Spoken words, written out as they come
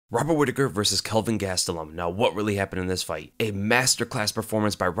Robert Whittaker versus Kelvin Gastelum. Now, what really happened in this fight? A masterclass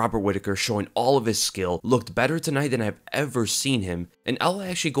performance by Robert Whittaker showing all of his skill, looked better tonight than I've ever seen him, and I'll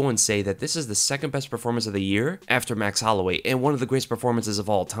actually go and say that this is the second best performance of the year after Max Holloway, and one of the greatest performances of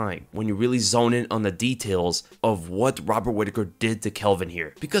all time, when you really zone in on the details of what Robert Whittaker did to Kelvin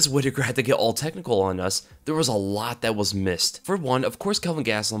here. Because Whittaker had to get all technical on us, there was a lot that was missed. For one, of course Kelvin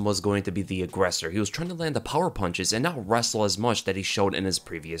Gastelum was going to be the aggressor. He was trying to land the power punches and not wrestle as much that he showed in his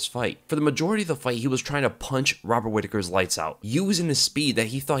previous fight. For the majority of the fight, he was trying to punch Robert Whittaker's lights out, using the speed that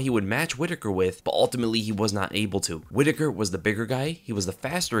he thought he would match Whittaker with, but ultimately he was not able to. Whittaker was the bigger guy, he was the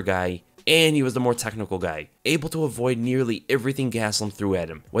faster guy, and he was the more technical guy, able to avoid nearly everything Gastelum threw at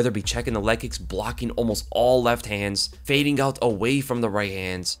him, whether it be checking the leg kicks, blocking almost all left hands, fading out away from the right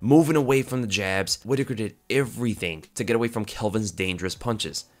hands, moving away from the jabs. Whittaker did everything to get away from Kelvin's dangerous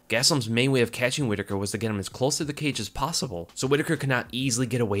punches. Gastelum's main way of catching Whittaker was to get him as close to the cage as possible, so Whittaker could not easily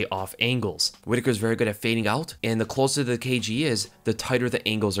get away off angles. Whittaker is very good at fading out, and the closer to the cage he is, the tighter the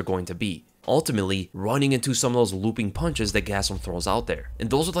angles are going to be, ultimately running into some of those looping punches that Gastelum throws out there. And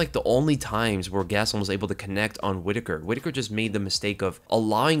those are like the only times where Gastelum was able to connect on Whittaker. Whittaker just made the mistake of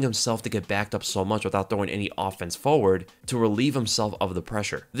allowing himself to get backed up so much without throwing any offense forward to relieve himself of the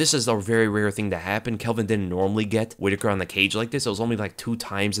pressure. This is a very rare thing to happen. Kelvin didn't normally get Whittaker on the cage like this. It was only like 2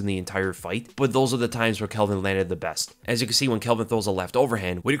 times in the entire fight, but those are the times where Kelvin landed the best. As you can see, when Kelvin throws a left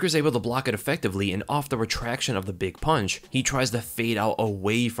overhand, Whittaker's able to block it effectively, and off the retraction of the big punch, he tries to fade out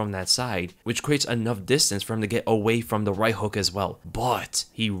away from that side, which creates enough distance for him to get away from the right hook as well. But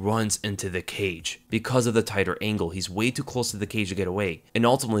he runs into the cage. Because of the tighter angle, he's way too close to the cage to get away. And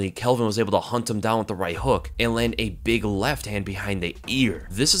ultimately, Kelvin was able to hunt him down with the right hook and land a big left hand behind the ear.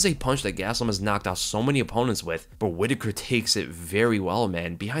 This is a punch that Gastelum has knocked out so many opponents with, but Whittaker takes it very well,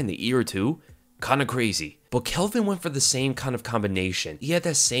 man. Behind the ear too. Kinda crazy. But Kelvin went for the same kind of combination. He had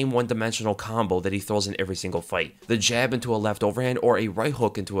that same one-dimensional combo that he throws in every single fight. The jab into a left overhand or a right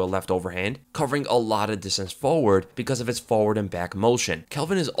hook into a left overhand, covering a lot of distance forward because of its forward and back motion.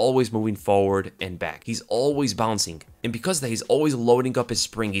 Kelvin is always moving forward and back. He's always bouncing. And because of that, he's always loading up his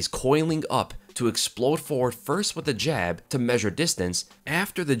spring. He's coiling up to explode forward first with the jab to measure distance.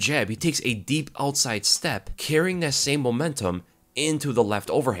 After the jab, he takes a deep outside step, carrying that same momentum into the left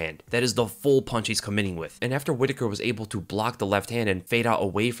overhand. That is the full punch he's committing with. And after Whittaker was able to block the left hand and fade out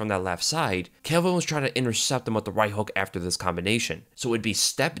away from that left side, Kelvin was trying to intercept him with the right hook after this combination. So it would be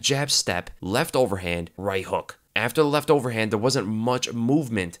step, jab, step, left overhand, right hook. After the left overhand, there wasn't much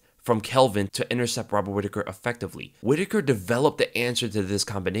movement from Kelvin to intercept Robert Whittaker effectively. Whittaker developed the answer to this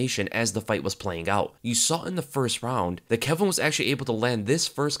combination as the fight was playing out. You saw in the first round that Kelvin was actually able to land this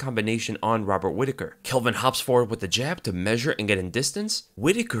first combination on Robert Whittaker. Kelvin hops forward with the jab to measure and get in distance.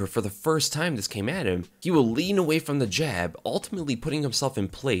 Whittaker, for the first time this came at him, he will lean away from the jab, ultimately putting himself in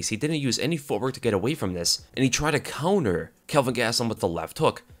place. He didn't use any footwork to get away from this, and he tried to counter Kelvin Gastelum with the left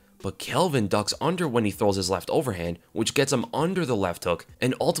hook. But Kelvin ducks under when he throws his left overhand, which gets him under the left hook,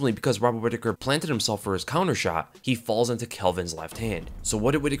 and ultimately because Robert Whittaker planted himself for his counter shot, he falls into Kelvin's left hand. So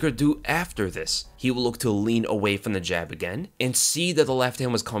what did Whittaker do after this? He will look to lean away from the jab again, and see that the left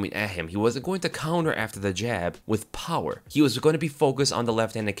hand was coming at him. He wasn't going to counter after the jab with power. He was going to be focused on the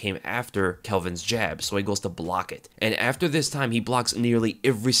left hand that came after Kelvin's jab, so he goes to block it. And after this time, he blocks nearly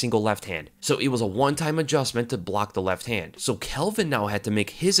every single left hand. So it was a one-time adjustment to block the left hand. So Kelvin now had to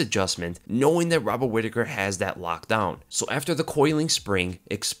make his adjustment, knowing that Robert Whittaker has that locked down. So after the coiling spring,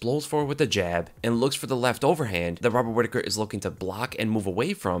 explodes forward with the jab, and looks for the left overhand that Robert Whittaker is looking to block and move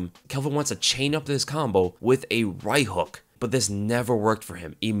away from, Kelvin wants to chain up this combo with a right hook. But this never worked for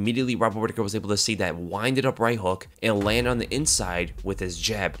him. Immediately, Robert Whittaker was able to see that winded up right hook and land on the inside with his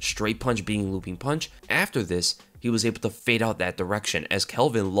jab, straight punch being looping punch. After this, he was able to fade out that direction as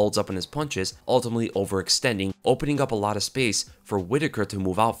Kelvin loads up in his punches, ultimately overextending, opening up a lot of space for Whittaker to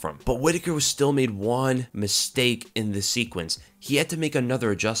move out from. But Whittaker was still made one mistake in this sequence. He had to make another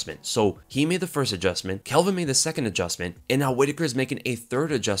adjustment. So he made the first adjustment, Kelvin made the second adjustment, and now Whittaker is making a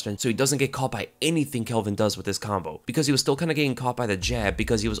third adjustment so he doesn't get caught by anything Kelvin does with this combo. Because he was still kind of getting caught by the jab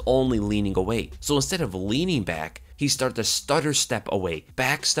because he was only leaning away. So instead of leaning back, he started to stutter step away,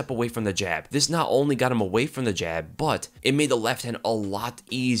 back step away from the jab. This not only got him away from the jab, but it made the left hand a lot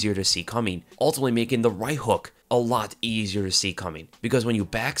easier to see coming, ultimately making the right hook a lot easier to see coming, because when you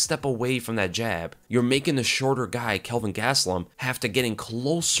backstep away from that jab, you're making the shorter guy, Kelvin Gastelum, have to get in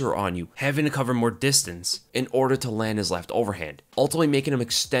closer on you, having to cover more distance in order to land his left overhand, ultimately making him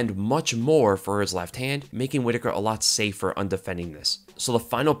extend much more for his left hand, making Whittaker a lot safer on defending this. So the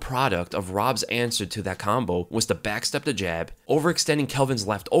final product of Rob's answer to that combo was to backstep the jab, overextending Kelvin's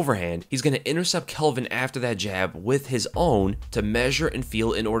left overhand. He's going to intercept Kelvin after that jab with his own to measure and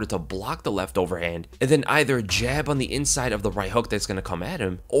feel in order to block the left overhand, and then either jab on the inside of the right hook that's going to come at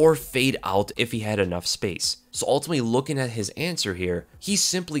him, or fade out if he had enough space. So ultimately, looking at his answer here, he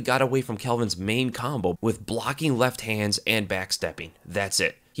simply got away from Kelvin's main combo with blocking left hands and backstepping. That's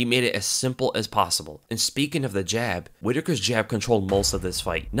it. He made it as simple as possible. And speaking of the jab, Whittaker's jab controlled most of this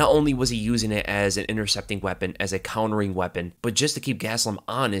fight. Not only was he using it as an intercepting weapon, as a countering weapon, but just to keep Gastelum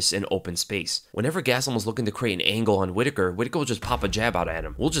honest in open space. Whenever Gastelum was looking to create an angle on Whittaker, Whittaker would just pop a jab out at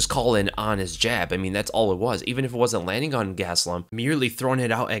him. We'll just call it an honest jab. I mean, that's all it was. Even if it wasn't landing on Gastelum, merely throwing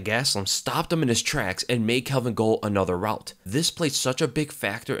it out at Gastelum stopped him in his tracks and made Kelvin go another route. This played such a big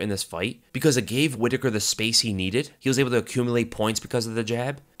factor in this fight because it gave Whittaker the space he needed. He was able to accumulate points because of the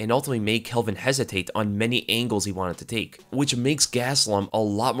jab, and ultimately made Kelvin hesitate on many angles he wanted to take, which makes Gastelum a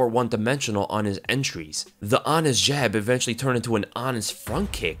lot more one-dimensional on his entries. The honest jab eventually turned into an honest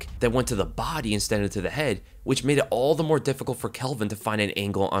front kick that went to the body instead of to the head, which made it all the more difficult for Kelvin to find an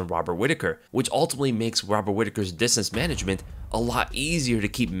angle on Robert Whittaker, which ultimately makes Robert Whittaker's distance management a lot easier to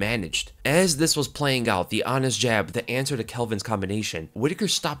keep managed. As this was playing out, the honest jab, the answer to Kelvin's combination, Whittaker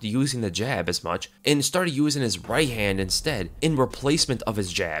stopped using the jab as much and started using his right hand instead in replacement of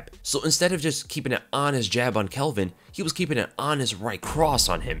his jab. So instead of just keeping an honest jab on Kelvin, he was keeping an honest right cross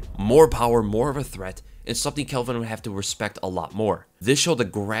on him. More power, more of a threat, and something Kelvin would have to respect a lot more. This showed the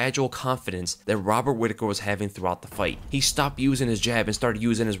gradual confidence that Robert Whittaker was having throughout the fight. He stopped using his jab and started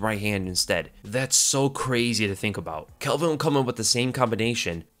using his right hand instead. That's so crazy to think about. Kelvin would come in with the same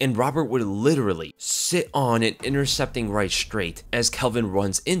combination, and Robert would literally sit on it, intercepting right straight as Kelvin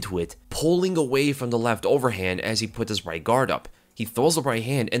runs into it, pulling away from the left overhand as he put his right guard up. He throws the right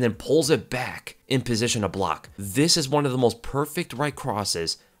hand and then pulls it back in position to block. This is one of the most perfect right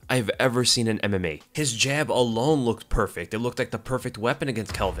crosses I've ever seen in MMA. His jab alone looked perfect. It looked like the perfect weapon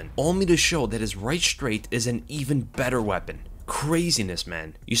against Kelvin, only to show that his right straight is an even better weapon. Craziness,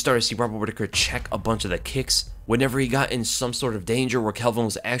 man. You start to see Robert Whittaker check a bunch of the kicks. Whenever he got in some sort of danger where Kelvin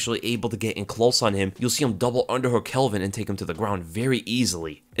was actually able to get in close on him, you'll see him double underhook Kelvin and take him to the ground very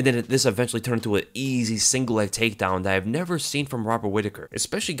easily. And then this eventually turned into an easy single leg takedown that I've never seen from Robert Whittaker,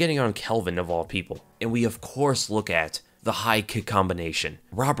 especially getting on Kelvin of all people. And we of course look at the high kick combination.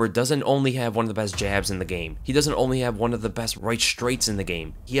 Robert doesn't only have one of the best jabs in the game, he doesn't only have one of the best right straights in the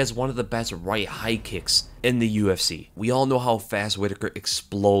game, he has one of the best right high kicks in the UFC. We all know how fast Whittaker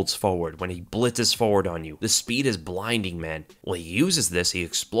explodes forward when he blitzes forward on you. The speed is blinding, man. Well, he uses this, he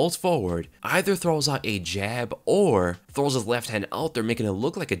explodes forward, either throws out a jab or throws his left hand out there making it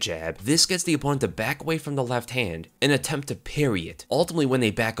look like a jab. This gets the opponent to back away from the left hand and attempt to parry it. Ultimately, when they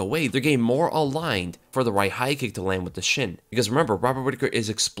back away, they're getting more aligned for the right high kick to land with the shin. Because remember, Robert Whittaker is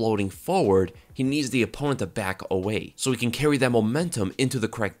exploding forward, he needs the opponent to back away so he can carry that momentum into the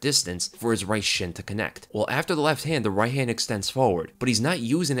correct distance for his right shin to connect. Well, after the left hand, the right hand extends forward, but he's not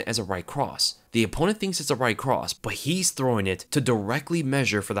using it as a right cross. The opponent thinks it's a right cross, but he's throwing it to directly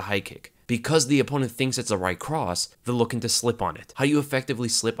measure for the high kick. Because the opponent thinks it's a right cross, they're looking to slip on it. How do you effectively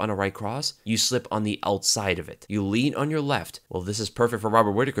slip on a right cross? You slip on the outside of it. You lean on your left. Well, this is perfect for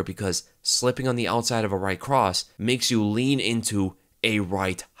Robert Whittaker because slipping on the outside of a right cross makes you lean into a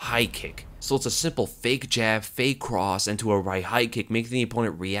right high kick. So it's a simple fake jab, fake cross into a right high kick, making the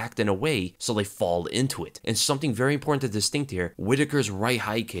opponent react in a way so they fall into it. And something very important to distinct here, Whittaker's right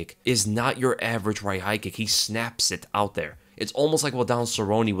high kick is not your average right high kick. He snaps it out there. It's almost like what Don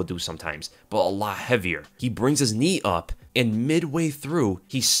Cerrone will do sometimes, but a lot heavier. He brings his knee up, and midway through,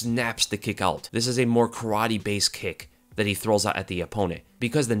 he snaps the kick out. This is a more karate-based kick that he throws out at the opponent.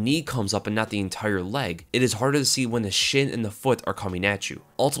 Because the knee comes up and not the entire leg, it is harder to see when the shin and the foot are coming at you,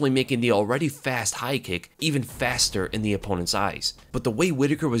 ultimately making the already fast high kick even faster in the opponent's eyes. But the way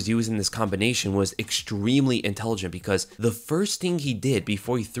Whittaker was using this combination was extremely intelligent because the first thing he did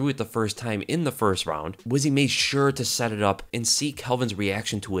before he threw it the first time in the first round was he made sure to set it up and see Kelvin's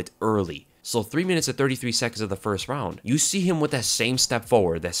reaction to it early. So 3 minutes and 33 seconds of the first round, you see him with that same step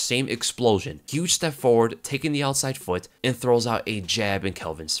forward, that same explosion. Huge step forward, taking the outside foot, and throws out a jab in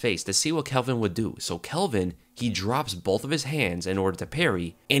Kelvin's face to see what Kelvin would do. So Kelvin, he drops both of his hands in order to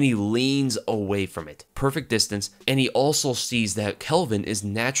parry, and he leans away from it. Perfect distance, and he also sees that Kelvin is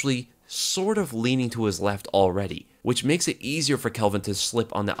naturally sort of leaning to his left already, which makes it easier for Kelvin to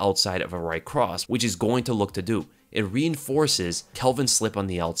slip on the outside of a right cross, which he's going to look to do. It reinforces Kelvin's slip on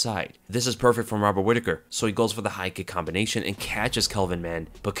the outside. This is perfect from Robert Whittaker, so he goes for the high kick combination and catches Kelvin, man.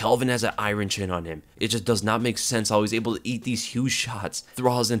 But Kelvin has an iron chin on him. It just does not make sense how he's able to eat these huge shots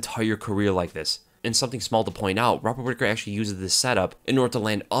throughout his entire career like this. And something small to point out, Robert Whittaker actually uses this setup in order to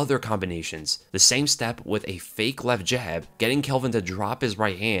land other combinations. The same step with a fake left jab, getting Kelvin to drop his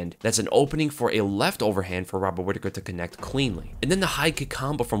right hand. That's an opening for a left overhand for Robert Whittaker to connect cleanly. And then the high kick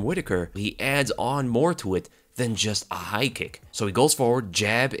combo from Whittaker, he adds on more to it than just a high kick. So he goes forward,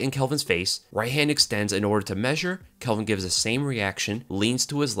 jab in Kelvin's face, right hand extends in order to measure. Kelvin gives the same reaction, leans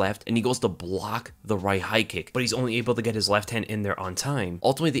to his left, and he goes to block the right high kick, but he's only able to get his left hand in there on time.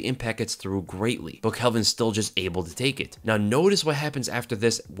 Ultimately, the impact gets through greatly, but Kelvin's still just able to take it. Now notice what happens after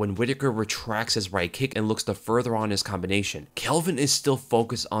this when Whittaker retracts his right kick and looks to further on his combination. Kelvin is still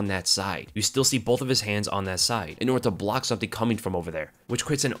focused on that side. You still see both of his hands on that side in order to block something coming from over there, which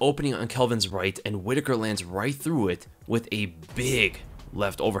creates an opening on Kelvin's right, and Whittaker lands right through it with a big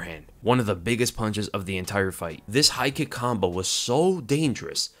left overhand. One of the biggest punches of the entire fight. This high kick combo was so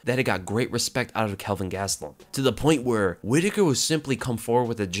dangerous that it got great respect out of Kelvin Gastelum, to the point where Whittaker would simply come forward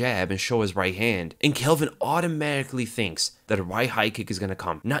with a jab and show his right hand, and Kelvin automatically thinks that a right high kick is going to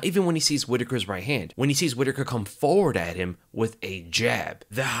come. Not even when he sees Whittaker's right hand. When he sees Whittaker come forward at him with a jab,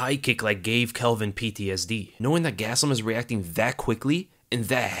 the high kick like gave Kelvin PTSD. Knowing that Gastelum is reacting that quickly and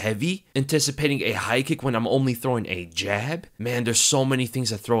that heavy, anticipating a high kick when I'm only throwing a jab? Man, there's so many things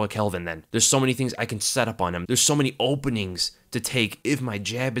to throw at Kelvin then. There's so many things I can set up on him. There's so many openings to take if my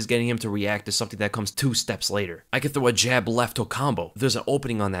jab is getting him to react to something that comes 2 steps later. I could throw a jab left hook combo. There's an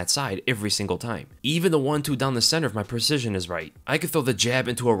opening on that side every single time. Even the 1-2 down the center if my precision is right. I could throw the jab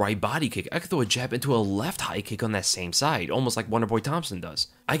into a right body kick. I could throw a jab into a left high kick on that same side, almost like Wonderboy Thompson does.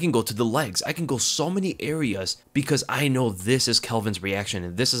 I can go to the legs. I can go so many areas because I know this is Kelvin's reaction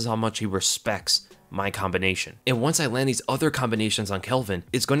and this is how much he respects my combination. And once I land these other combinations on Kelvin,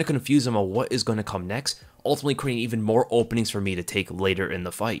 it's going to confuse him on what is going to come next, ultimately creating even more openings for me to take later in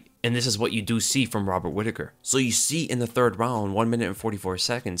the fight. And this is what you do see from Robert Whittaker. So you see in the third round, 1 minute and 44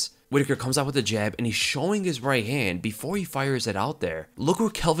 seconds, Whittaker comes out with a jab and he's showing his right hand before he fires it out there. Look where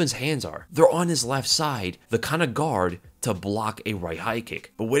Kelvin's hands are. They're on his left side, the kind of guard to block a right high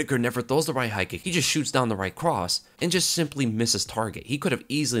kick. But Whittaker never throws the right high kick. He just shoots down the right cross and just simply misses target. He could have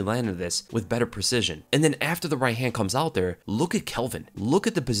easily landed this with better precision. And then after the right hand comes out there, look at Kelvin. Look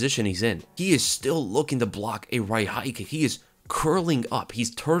at the position he's in. He is still looking to block a right high kick. He is curling up.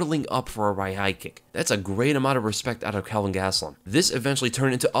 He's turtling up for a right high kick. That's a great amount of respect out of Kelvin Gastelum. This eventually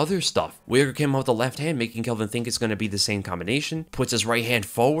turned into other stuff. Whittaker came out with the left hand, making Kelvin think it's going to be the same combination. Puts his right hand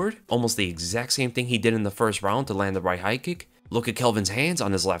forward, almost the exact same thing he did in the first round to land the right high kick. Look at Kelvin's hands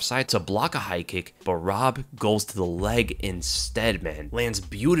on his left side to block a high kick, but Rob goes to the leg instead, man. Lands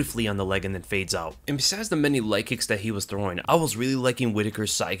beautifully on the leg and then fades out. And besides the many leg kicks that he was throwing, I was really liking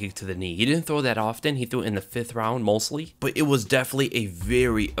Whittaker's side kick to the knee. He didn't throw that often. He threw it in the 5th round mostly, but it was definitely a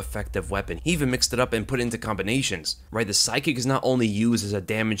very effective weapon. He even mixed it up and put it into combinations, right? The side kick is not only used as a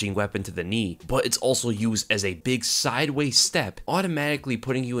damaging weapon to the knee, but it's also used as a big sideways step, automatically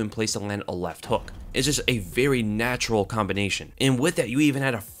putting you in place to land a left hook. It's just a very natural combination. And with that, you even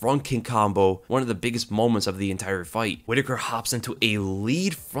had a front kick combo, one of the biggest moments of the entire fight. Whittaker hops into a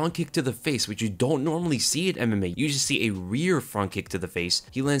lead front kick to the face, which you don't normally see in MMA. You just see a rear front kick to the face.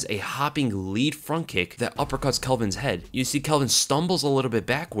 He lands a hopping lead front kick that uppercuts Kelvin's head. You see Kelvin stumbles a little bit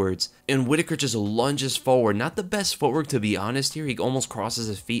backwards, and Whittaker just lunges forward. Not the best footwork, to be honest here. He almost crosses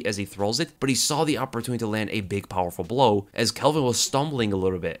his feet as he throws it, but he saw the opportunity to land a big, powerful blow as Kelvin was stumbling a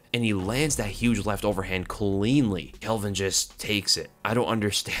little bit, and he lands that huge left overhand cleanly. Kelvin just takes it. I don't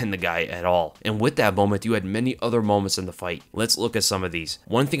understand the guy at all. And with that moment, you had many other moments in the fight. Let's look at some of these.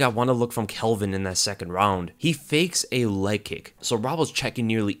 One thing I want to look from Kelvin in that second round, he fakes a leg kick. So Rob was checking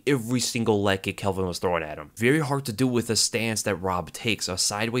nearly every single leg kick Kelvin was throwing at him. Very hard to do with a stance that Rob takes. A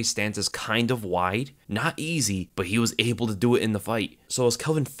sideways stance is kind of wide. Not easy, but he was able to do it in the fight. So as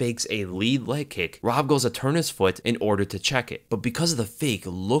Kelvin fakes a lead leg kick, Rob goes to turn his foot in order to check it. But because of the fake,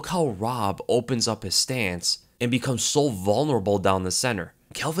 look how Rob opens up his stance and becomes so vulnerable down the center.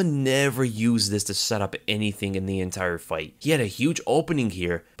 Kelvin never used this to set up anything in the entire fight. He had a huge opening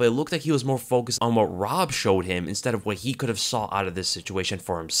here, but it looked like he was more focused on what Rob showed him instead of what he could have saw out of this situation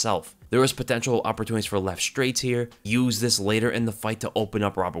for himself. There was potential opportunities for left straights here, use this later in the fight to open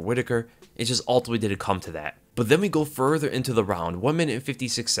up Robert Whittaker. It just ultimately didn't come to that. But then we go further into the round, 1 minute and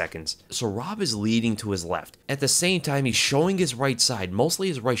 56 seconds. So Rob is leading to his left. At the same time, he's showing his right side, mostly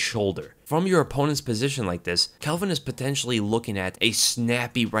his right shoulder. From your opponent's position like this, Kelvin is potentially looking at a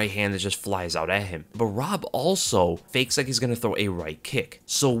snappy right hand that just flies out at him. But Rob also fakes like he's going to throw a right kick.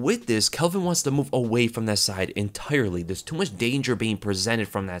 So with this, Kelvin wants to move away from that side entirely. There's too much danger being presented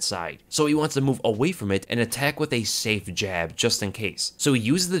from that side. So he wants to move away from it and attack with a safe jab just in case. So he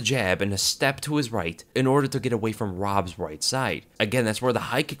uses the jab and a step to his right in order to get away from Rob's right side. Again, that's where the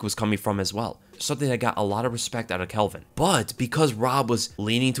high kick was coming from as well. Something that got a lot of respect out of Kelvin. But because Rob was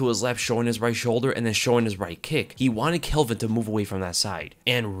leaning to his left, showing his right shoulder, and then showing his right kick, he wanted Kelvin to move away from that side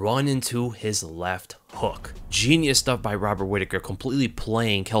and run into his left hook. Genius stuff by Robert Whittaker, completely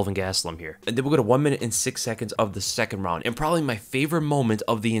playing Kelvin Gastelum here. And then we'll go to 1 minute and 6 seconds of the second round, and probably my favorite moment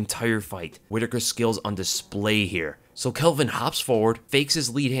of the entire fight. Whittaker's skills on display here. So Kelvin hops forward, fakes his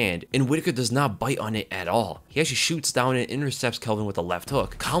lead hand, and Whittaker does not bite on it at all. He actually shoots down and intercepts Kelvin with a left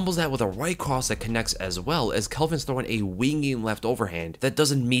hook, combos that with a right cross that connects, as well as Kelvin's throwing a winging left overhand that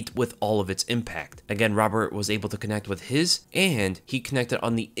doesn't meet with all of its impact. Again, Robert was able to connect with his, and he connected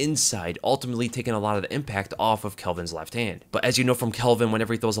on the inside, ultimately taking a lot of the impact off of Kelvin's left hand. But as you know from Kelvin,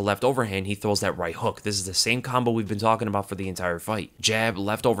 whenever he throws a left overhand, he throws that right hook. This is the same combo we've been talking about for the entire fight. Jab,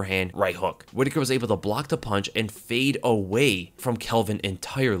 left overhand, right hook. Whittaker was able to block the punch and fade away from Kelvin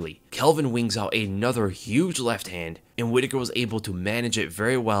entirely. Kelvin wings out another huge left hand, and Whittaker was able to manage it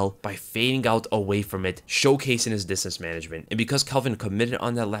very well by fading out away from it, showcasing his distance management. And because Kelvin committed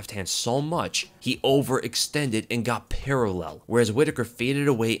on that left hand so much, he overextended and got parallel, whereas Whittaker faded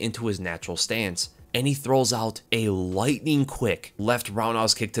away into his natural stance. And he throws out a lightning quick left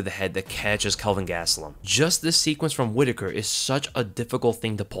roundhouse kick to the head that catches Kelvin Gastelum. Just this sequence from Whittaker is such a difficult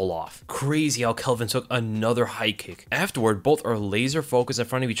thing to pull off. Crazy how Kelvin took another high kick. Afterward, both are laser focused in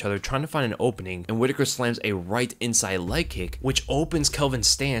front of each other trying to find an opening, and Whittaker slams a right inside leg kick, which opens Kelvin's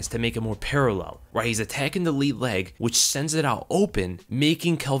stance to make it more parallel. Right, he's attacking the lead leg, which sends it out open,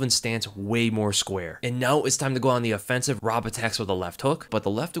 making Kelvin's stance way more square. And now it's time to go on the offensive. Rob attacks with a left hook, but the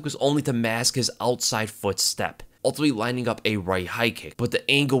left hook is only to mask his outside foot step, ultimately lining up a right high kick. But the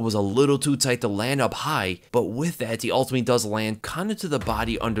angle was a little too tight to land up high, but with that, he ultimately does land kind of to the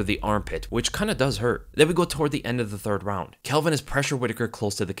body under the armpit, which kind of does hurt. Then we go toward the end of the third round. Kelvin has pressured Whittaker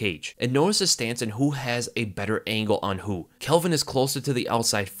close to the cage, and notice his stance and who has a better angle on who. Kelvin is closer to the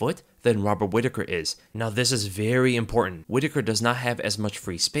outside foot than Robert Whittaker is. Now this is very important. Whittaker does not have as much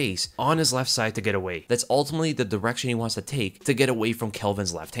free space on his left side to get away. That's ultimately the direction he wants to take to get away from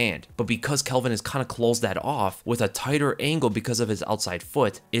Kelvin's left hand. But because Kelvin has kind of closed that off with a tighter angle because of his outside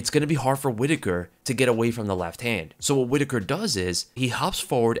foot, it's going to be hard for Whittaker to get away from the left hand. So what Whittaker does is he hops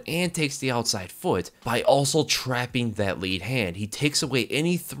forward and takes the outside foot by also trapping that lead hand. He takes away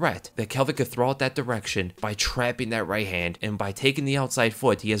any threat that Kelvin could throw out that direction by trapping that right hand, and by taking the outside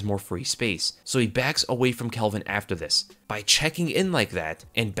foot, he has more free space. So he backs away from Kelvin after this. By checking in like that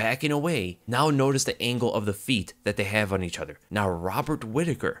and backing away, now notice the angle of the feet that they have on each other. Now Robert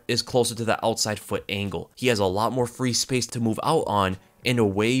Whittaker is closer to the outside foot angle. He has a lot more free space to move out on and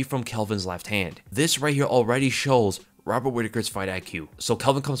away from Kelvin's left hand. This right here already shows Robert Whittaker's fight IQ. So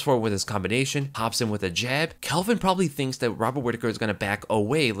Kelvin comes forward with his combination, hops in with a jab. Kelvin probably thinks that Robert Whittaker is going to back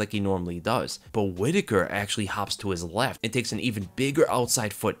away like he normally does, but Whittaker actually hops to his left and takes an even bigger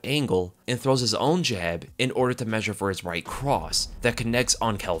outside foot angle and throws his own jab in order to measure for his right cross that connects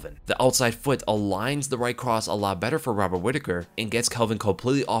on Kelvin. The outside foot aligns the right cross a lot better for Robert Whittaker and gets Kelvin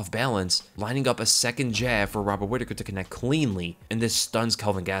completely off balance, lining up a second jab for Robert Whittaker to connect cleanly, and this stuns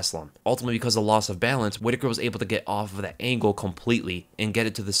Kelvin Gastelum. Ultimately, because of loss of balance, Whittaker was able to get off of that angle completely and get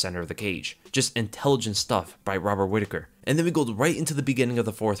it to the center of the cage. Just intelligent stuff by Robert Whittaker. And then we go right into the beginning of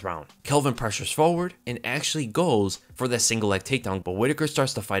the fourth round. Kelvin pressures forward and actually goes for that single leg takedown, but Whittaker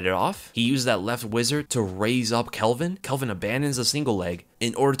starts to fight it off. He uses that left wizard to raise up Kelvin. Kelvin abandons the single leg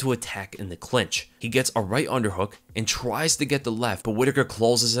in order to attack in the clinch. He gets a right underhook and tries to get the left, but Whittaker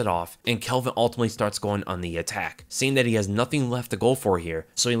closes it off, and Kelvin ultimately starts going on the attack. Seeing that he has nothing left to go for here,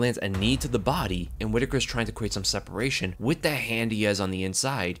 so he lands a knee to the body, and Whittaker is trying to create some separation with that hand he has on the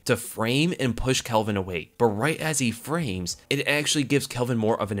inside to frame and push Kelvin away. But right as he frames, it actually gives Kelvin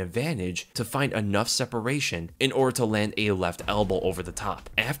more of an advantage to find enough separation in order to land a left elbow over the top.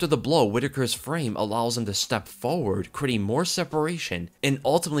 After the blow, Whittaker's frame allows him to step forward, creating more separation, and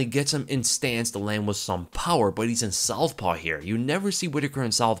ultimately gets him in stance to land with some power, but he's in southpaw here. You never see Whittaker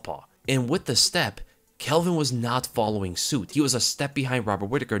in southpaw. And with the step, Kelvin was not following suit. He was a step behind Robert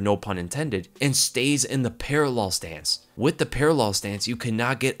Whittaker, no pun intended, and stays in the parallel stance. With the parallel stance, you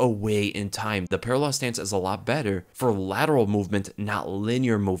cannot get away in time. The parallel stance is a lot better for lateral movement, not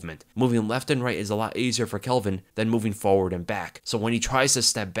linear movement. Moving left and right is a lot easier for Kelvin than moving forward and back. So when he tries to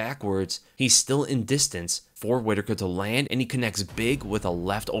step backwards, he's still in distance for Whittaker to land, and he connects big with a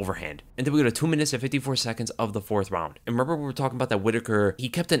left overhand. And then we go to 2 minutes and 54 seconds of the 4th round. And remember we were talking about that Whittaker, he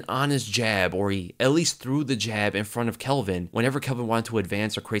kept an honest jab, or he at least threw the jab in front of Kelvin whenever Kelvin wanted to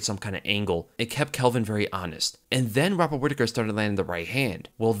advance or create some kind of angle. It kept Kelvin very honest. And then Robert Whittaker started landing the right hand.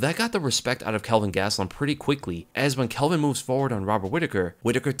 Well, that got the respect out of Kelvin Gastelum pretty quickly, as when Kelvin moves forward on Robert Whittaker,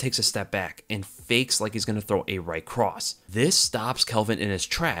 Whittaker takes a step back and fakes like he's going to throw a right cross. This stops Kelvin in his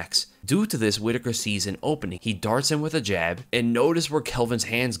tracks. Due to this, Whittaker sees an opening. He darts in with a jab, and notice where Kelvin's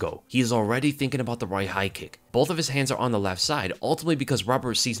hands go. He is already thinking about the right high kick. Both of his hands are on the left side, ultimately because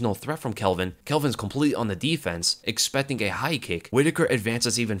Robert sees no threat from Kelvin. Kelvin's completely on the defense, expecting a high kick. Whittaker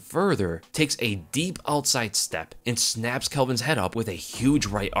advances even further, takes a deep outside step, and snaps Kelvin's head up with a huge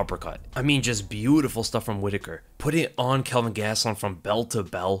right uppercut. I mean, just beautiful stuff from Whittaker. Putting it on Kelvin Gastelum from bell to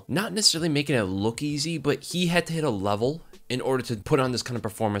bell. Not necessarily making it look easy, but he had to hit a level in order to put on this kind of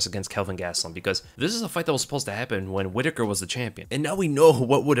performance against Kelvin Gastelum, because this is a fight that was supposed to happen when Whittaker was the champion. And now we know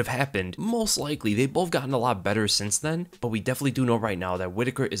what would have happened. Most likely, they've both gotten a lot better since then, but we definitely do know right now that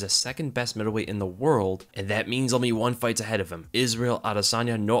Whittaker is the 2nd best middleweight in the world, and that means only 1 fight's ahead of him. Israel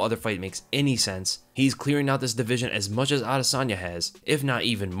Adesanya, no other fight makes any sense. He's clearing out this division as much as Adesanya has, if not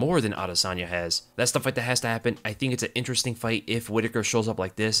even more than Adesanya has. That's the fight that has to happen. I think it's an interesting fight if Whittaker shows up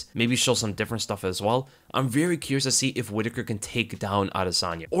like this, maybe show some different stuff as well. I'm very curious to see if Whittaker can take down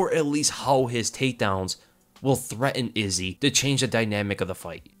Adesanya, or at least how his takedowns will threaten Izzy to change the dynamic of the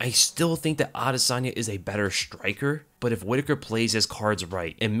fight. I still think that Adesanya is a better striker, but if Whittaker plays his cards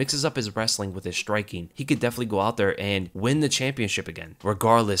right and mixes up his wrestling with his striking, he could definitely go out there and win the championship again.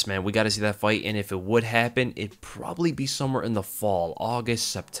 Regardless, man, we got to see that fight, and if it would happen, it'd probably be somewhere in the fall,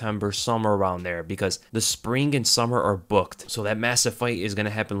 August, September, somewhere around there, because the spring and summer are booked. So that massive fight is going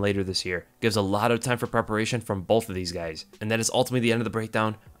to happen later this year. Gives a lot of time for preparation from both of these guys. And that is ultimately the end of the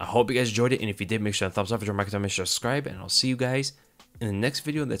breakdown. I hope you guys enjoyed it, and if you did, make sure to thumbs up, make sure to subscribe, and I'll see you guys in the next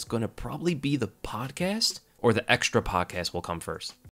video. That's going to probably be the podcast, or the extra podcast will come first.